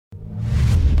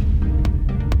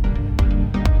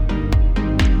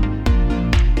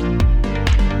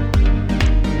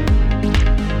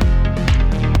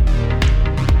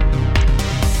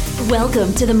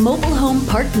Welcome to the Mobile Home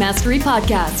Park Mastery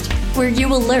Podcast, where you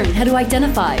will learn how to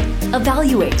identify,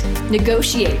 evaluate,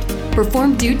 negotiate,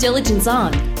 perform due diligence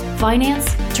on,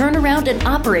 finance, turn around, and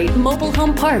operate mobile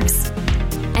home parks.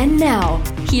 And now,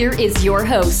 here is your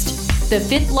host, the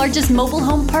fifth largest mobile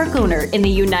home park owner in the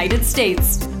United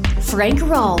States, Frank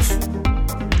Rolfe.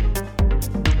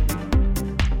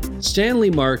 Stanley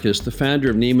Marcus, the founder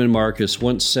of Neiman Marcus,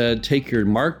 once said, "Take your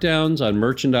markdowns on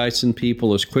merchandise and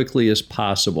people as quickly as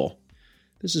possible."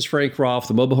 This is Frank Rolfe,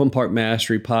 the Mobile Home Park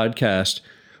Mastery Podcast.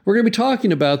 We're going to be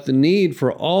talking about the need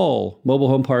for all mobile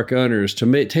home park owners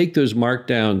to take those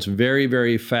markdowns very,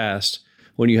 very fast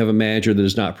when you have a manager that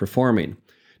is not performing.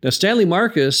 Now, Stanley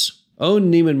Marcus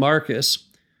owned Neiman Marcus,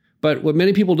 but what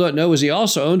many people don't know is he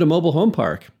also owned a mobile home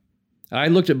park. I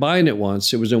looked at buying it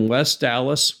once. It was in West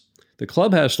Dallas. The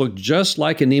clubhouse looked just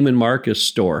like a Neiman Marcus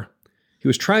store. He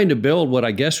was trying to build what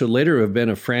I guess would later have been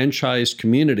a franchised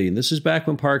community. And this is back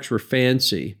when parks were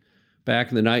fancy, back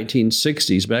in the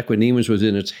 1960s, back when Neiman's was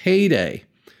in its heyday.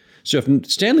 So if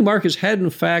Stanley Marcus had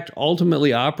in fact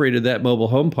ultimately operated that mobile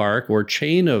home park or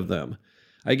chain of them,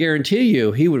 I guarantee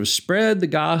you he would have spread the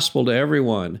gospel to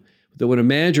everyone that when a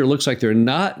manager looks like they're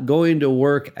not going to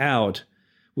work out,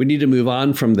 we need to move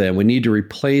on from them. We need to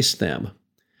replace them.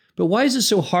 But why is it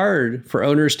so hard for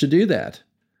owners to do that?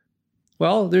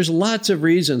 Well, there's lots of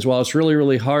reasons why it's really,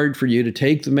 really hard for you to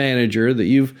take the manager that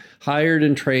you've hired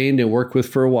and trained and worked with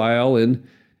for a while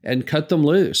and cut them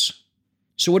loose.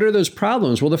 So what are those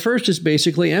problems? Well, the first is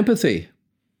basically empathy.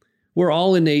 We're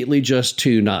all innately just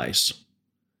too nice.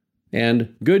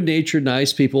 And good-natured,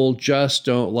 nice people just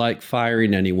don't like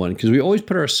firing anyone because we always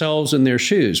put ourselves in their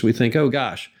shoes. We think, oh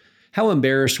gosh, how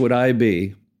embarrassed would I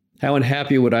be? How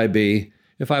unhappy would I be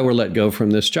if I were let go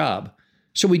from this job?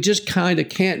 So we just kind of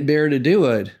can't bear to do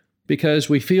it because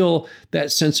we feel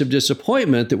that sense of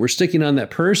disappointment that we're sticking on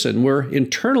that person. We're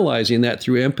internalizing that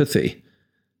through empathy.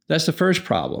 That's the first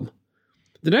problem.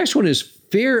 The next one is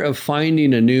fear of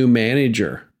finding a new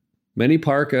manager. Many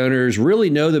park owners really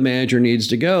know the manager needs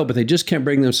to go, but they just can't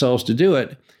bring themselves to do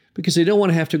it because they don't want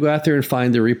to have to go out there and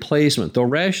find the replacement. They'll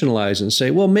rationalize and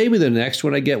say, well, maybe the next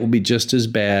one I get will be just as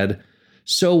bad,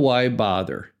 so why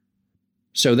bother?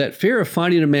 So that fear of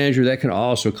finding a manager, that can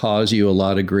also cause you a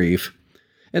lot of grief.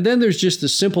 And then there's just the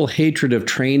simple hatred of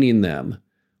training them.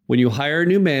 When you hire a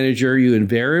new manager, you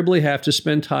invariably have to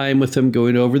spend time with them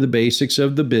going over the basics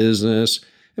of the business.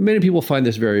 And many people find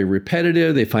this very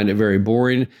repetitive. They find it very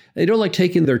boring. They don't like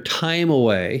taking their time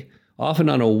away, often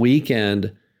on a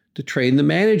weekend, to train the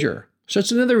manager. So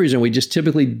that's another reason we just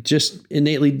typically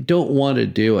innately don't want to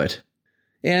do it.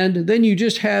 And then you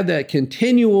just have that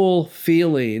continual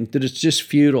feeling that it's just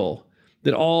futile,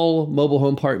 that all mobile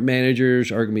home park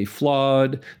managers are going to be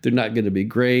flawed. They're not going to be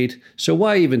great. So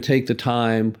why even take the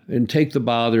time and take the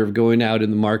bother of going out in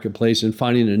the marketplace and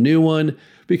finding a new one?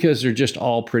 Because they're just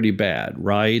all pretty bad,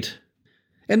 right?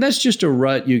 And that's just a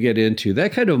rut you get into.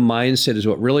 That kind of mindset is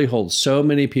what really holds so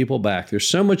many people back. There's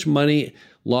so much money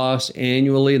lost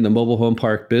annually in the mobile home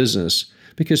park business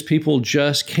because people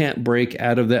just can't break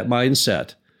out of that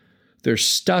mindset. They're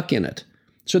stuck in it.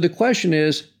 So the question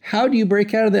is, how do you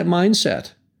break out of that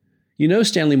mindset? You know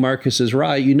Stanley Marcus is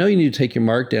right. You know you need to take your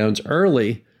markdowns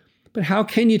early, but how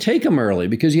can you take them early?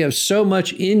 Because you have so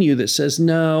much in you that says,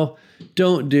 no,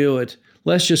 don't do it.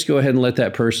 Let's just go ahead and let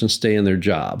that person stay in their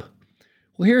job.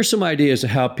 Well, here are some ideas to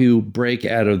help you break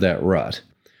out of that rut.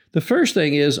 The first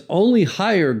thing is only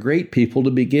hire great people to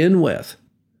begin with.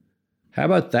 How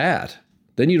about that?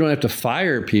 Then you don't have to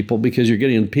fire people because you're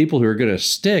getting people who are going to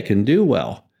stick and do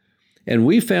well. And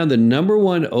we found the number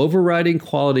one overriding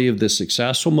quality of the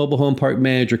successful mobile home park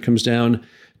manager comes down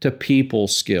to people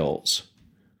skills.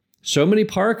 So many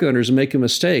park owners make a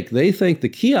mistake. They think the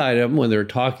key item when they're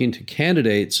talking to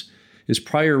candidates is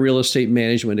prior real estate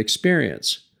management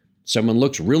experience. Someone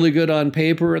looks really good on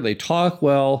paper, they talk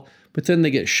well, but then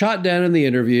they get shot down in the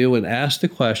interview and asked the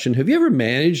question, have you ever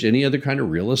managed any other kind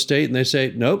of real estate? And they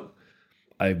say, nope.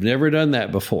 I've never done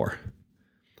that before.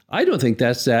 I don't think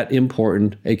that's that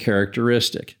important a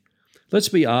characteristic. Let's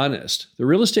be honest. The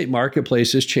real estate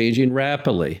marketplace is changing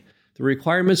rapidly. The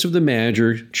requirements of the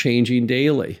manager changing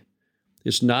daily.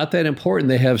 It's not that important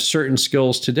they have certain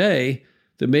skills today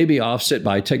that may be offset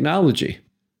by technology.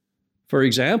 For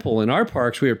example, in our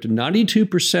parks, we are up to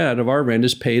 92% of our rent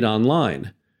is paid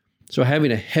online. So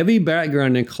having a heavy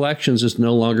background in collections is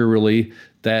no longer really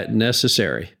that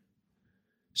necessary.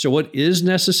 So what is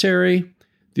necessary?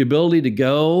 The ability to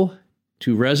go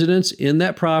to residents in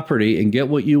that property and get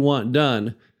what you want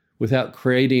done without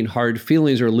creating hard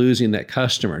feelings or losing that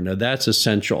customer. Now that's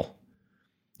essential.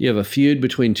 You have a feud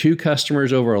between two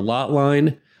customers over a lot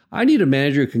line. I need a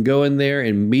manager who can go in there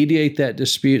and mediate that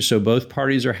dispute so both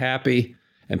parties are happy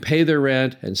and pay their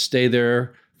rent and stay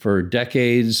there for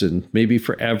decades and maybe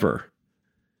forever.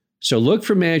 So look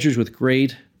for managers with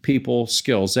great people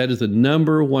skills. That is the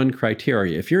number one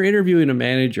criteria. If you're interviewing a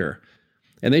manager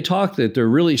and they talk that they're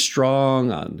really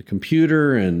strong on the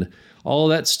computer and all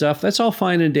of that stuff, that's all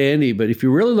fine and dandy. But if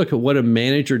you really look at what a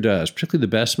manager does, particularly the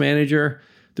best manager,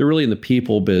 they're really in the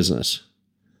people business.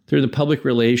 They're in the public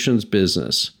relations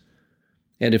business.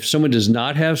 And if someone does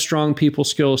not have strong people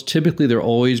skills, typically they're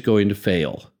always going to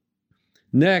fail.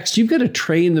 Next, you've got to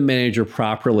train the manager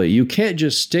properly. You can't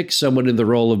just stick someone in the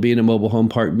role of being a mobile home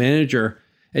park manager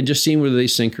and just see whether they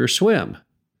sink or swim.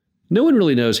 No one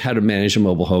really knows how to manage a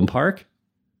mobile home park.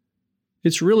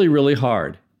 It's really, really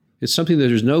hard. It's something that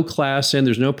there's no class in,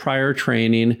 there's no prior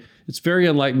training. It's very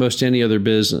unlike most any other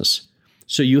business.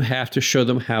 So you have to show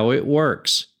them how it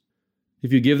works.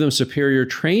 If you give them superior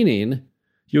training,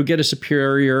 you'll get a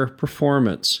superior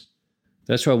performance.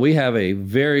 That's why we have a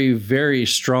very, very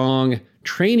strong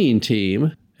training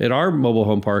team at our mobile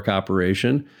home park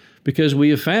operation, because we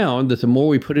have found that the more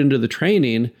we put into the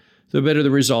training, the better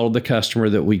the result of the customer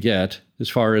that we get as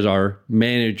far as our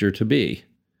manager to be.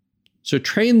 So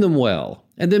train them well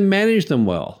and then manage them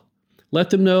well. Let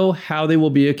them know how they will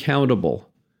be accountable.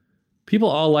 People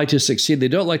all like to succeed. They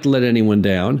don't like to let anyone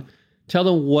down. Tell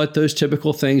them what those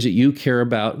typical things that you care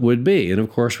about would be. And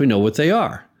of course, we know what they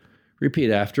are.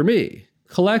 Repeat after me.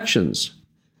 Collections.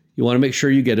 You want to make sure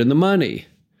you get in the money.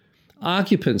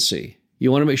 Occupancy.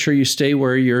 You want to make sure you stay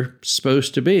where you're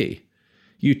supposed to be.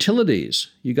 Utilities.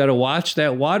 You got to watch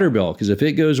that water bill, because if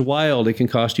it goes wild, it can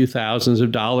cost you thousands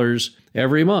of dollars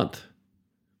every month.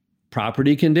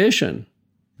 Property condition.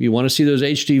 You want to see those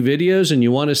HD videos, and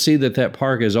you want to see that that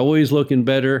park is always looking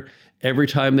better every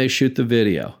time they shoot the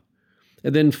video.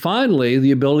 And then finally,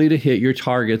 the ability to hit your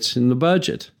targets in the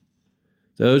budget.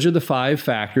 Those are the 5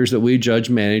 factors that we judge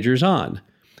managers on.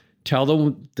 Tell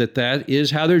them that that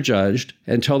is how they're judged,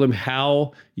 and tell them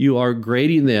how you are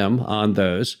grading them on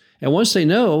those. And once they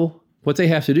know what they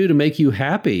have to do to make you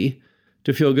happy,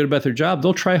 to feel good about their job,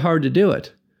 they'll try hard to do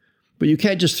it. But you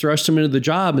can't just thrust them into the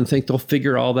job and think they'll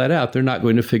figure all that out. They're not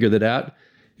going to figure that out.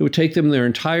 It would take them their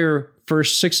entire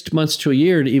first 6 months to a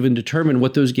year to even determine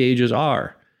what those gauges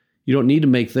are. You don't need to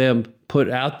make them put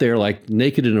out there like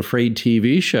Naked and Afraid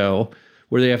TV show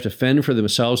where they have to fend for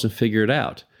themselves and figure it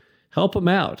out. Help them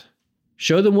out.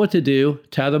 Show them what to do.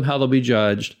 Tell them how they'll be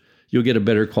judged. You'll get a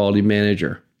better quality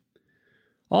manager.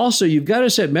 Also, you've got to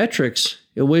set metrics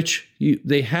in which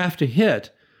they have to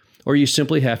hit, or you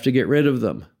simply have to get rid of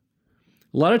them.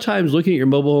 A lot of times looking at your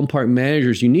mobile home park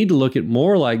managers, you need to look at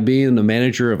more like being the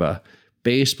manager of a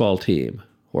baseball team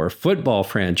or a football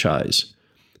franchise,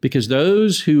 because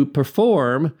those who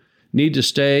perform need to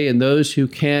stay and those who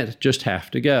can't just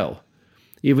have to go.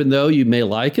 Even though you may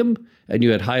like them and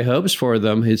you had high hopes for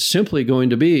them, it's simply going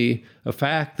to be a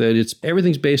fact that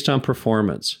everything's based on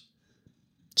performance.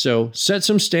 So set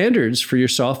some standards for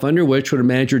yourself under which when a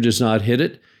manager does not hit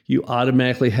it, you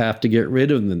automatically have to get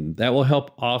rid of them. That will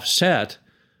help offset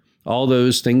all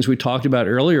those things we talked about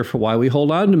earlier for why we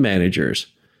hold on to managers.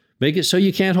 Make it so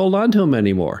you can't hold on to them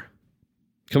anymore.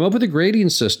 Come up with a grading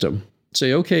system.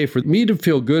 Say, okay, for me to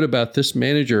feel good about this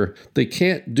manager, they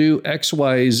can't do X,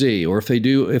 Y, Z, or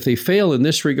if they fail in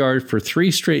this regard for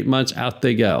 3 straight months, out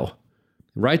they go.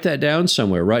 Write that down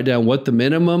somewhere. Write down what the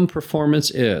minimum performance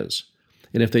is.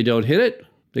 And if they don't hit it,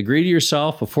 agree to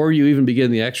yourself before you even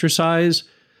begin the exercise,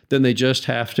 then they just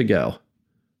have to go.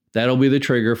 That'll be the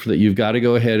trigger for that. You've got to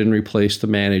go ahead and replace the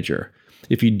manager.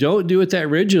 If you don't do it that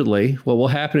rigidly, what will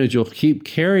happen is you'll keep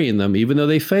carrying them even though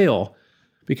they fail,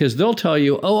 because they'll tell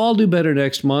you, oh, I'll do better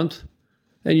next month.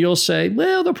 And you'll say,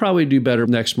 well, they'll probably do better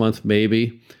next month, maybe.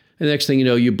 And the next thing you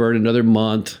know, you burn another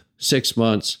month, 6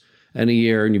 months, and a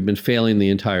year, and you've been failing the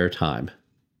entire time.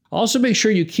 Also, make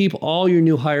sure you keep all your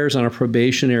new hires on a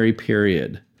probationary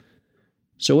period.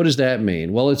 So what does that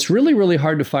mean? Well, it's really, really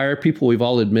hard to fire people. We've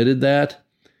all admitted that.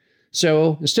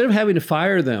 So instead of having to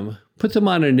fire them, put them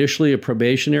on initially a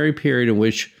probationary period in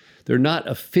which they're not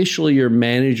officially your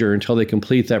manager until they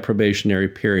complete that probationary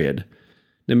period.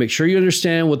 Now, make sure you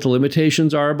understand what the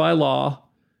limitations are by law.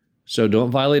 So don't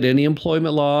violate any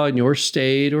employment law in your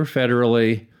state or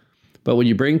federally. But when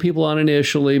you bring people on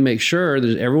initially, make sure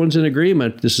that everyone's in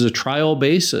agreement. This is a trial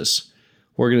basis.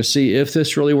 We're going to see if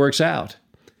this really works out.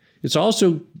 It's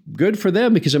also good for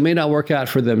them because it may not work out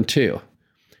for them too.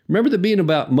 Remember that being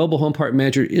about mobile home park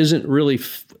manager isn't really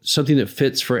something that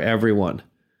fits for everyone.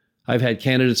 I've had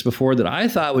candidates before that I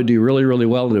thought would do really, really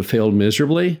well and have failed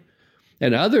miserably,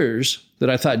 and others that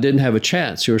I thought didn't have a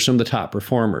chance who are some of the top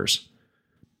performers.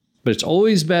 But it's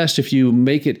always best if you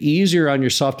make it easier on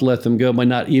yourself to let them go by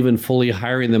not even fully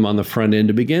hiring them on the front end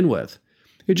to begin with.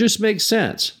 It just makes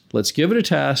sense. Let's give it a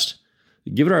test,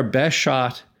 give it our best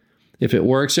shot. If it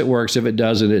works, it works. If it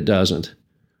doesn't, it doesn't.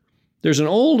 There's an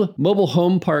old mobile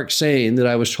home park saying that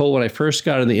I was told when I first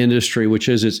got in the industry, which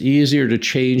is it's easier to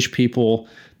change people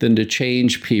than to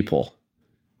change people.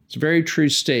 It's a very true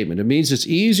statement. It means it's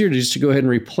easier just to go ahead and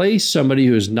replace somebody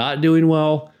who is not doing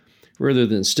well rather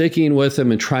than sticking with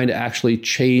them and trying to actually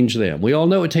change them. We all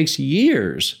know it takes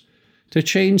years to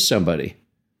change somebody.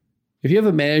 If you have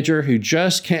a manager who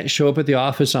just can't show up at the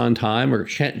office on time or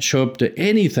can't show up to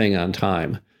anything on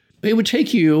time, it would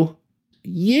take you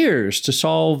years to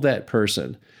solve that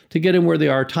person, to get them where they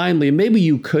are timely. And maybe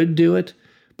you could do it,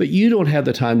 but you don't have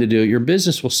the time to do it. Your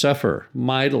business will suffer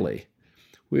mightily.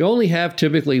 We only have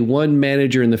typically one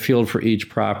manager in the field for each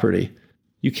property.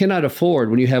 You cannot afford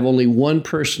when you have only one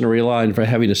person to rely on for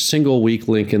having a single weak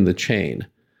link in the chain.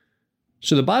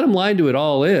 So the bottom line to it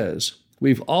all is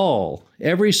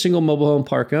every single mobile home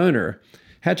park owner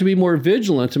had to be more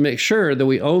vigilant to make sure that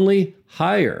we only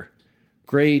hire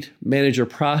great manager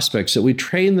prospects, that we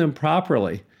train them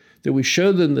properly, that we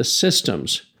show them the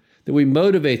systems, that we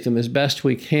motivate them as best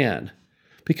we can,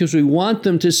 because we want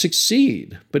them to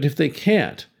succeed. But if they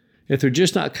can't, if they're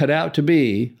just not cut out to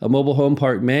be a mobile home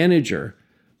park manager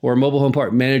or a mobile home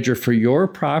park manager for your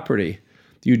property,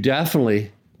 you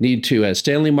definitely need to, as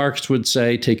Stanley Marcus would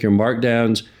say, take your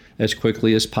markdowns as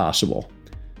quickly as possible.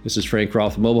 This is Frank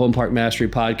Rolfe, the Mobile Home Park Mastery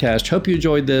Podcast. Hope you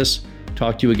enjoyed this.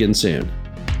 Talk to you again soon.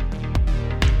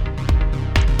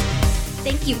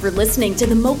 Thank you for listening to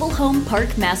the Mobile Home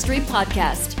Park Mastery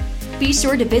Podcast. Be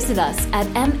sure to visit us at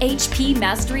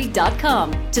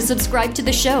mhpmastery.com to subscribe to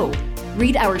the show,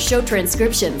 read our show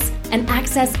transcriptions, and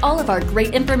access all of our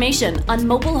great information on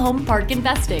mobile home park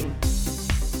investing.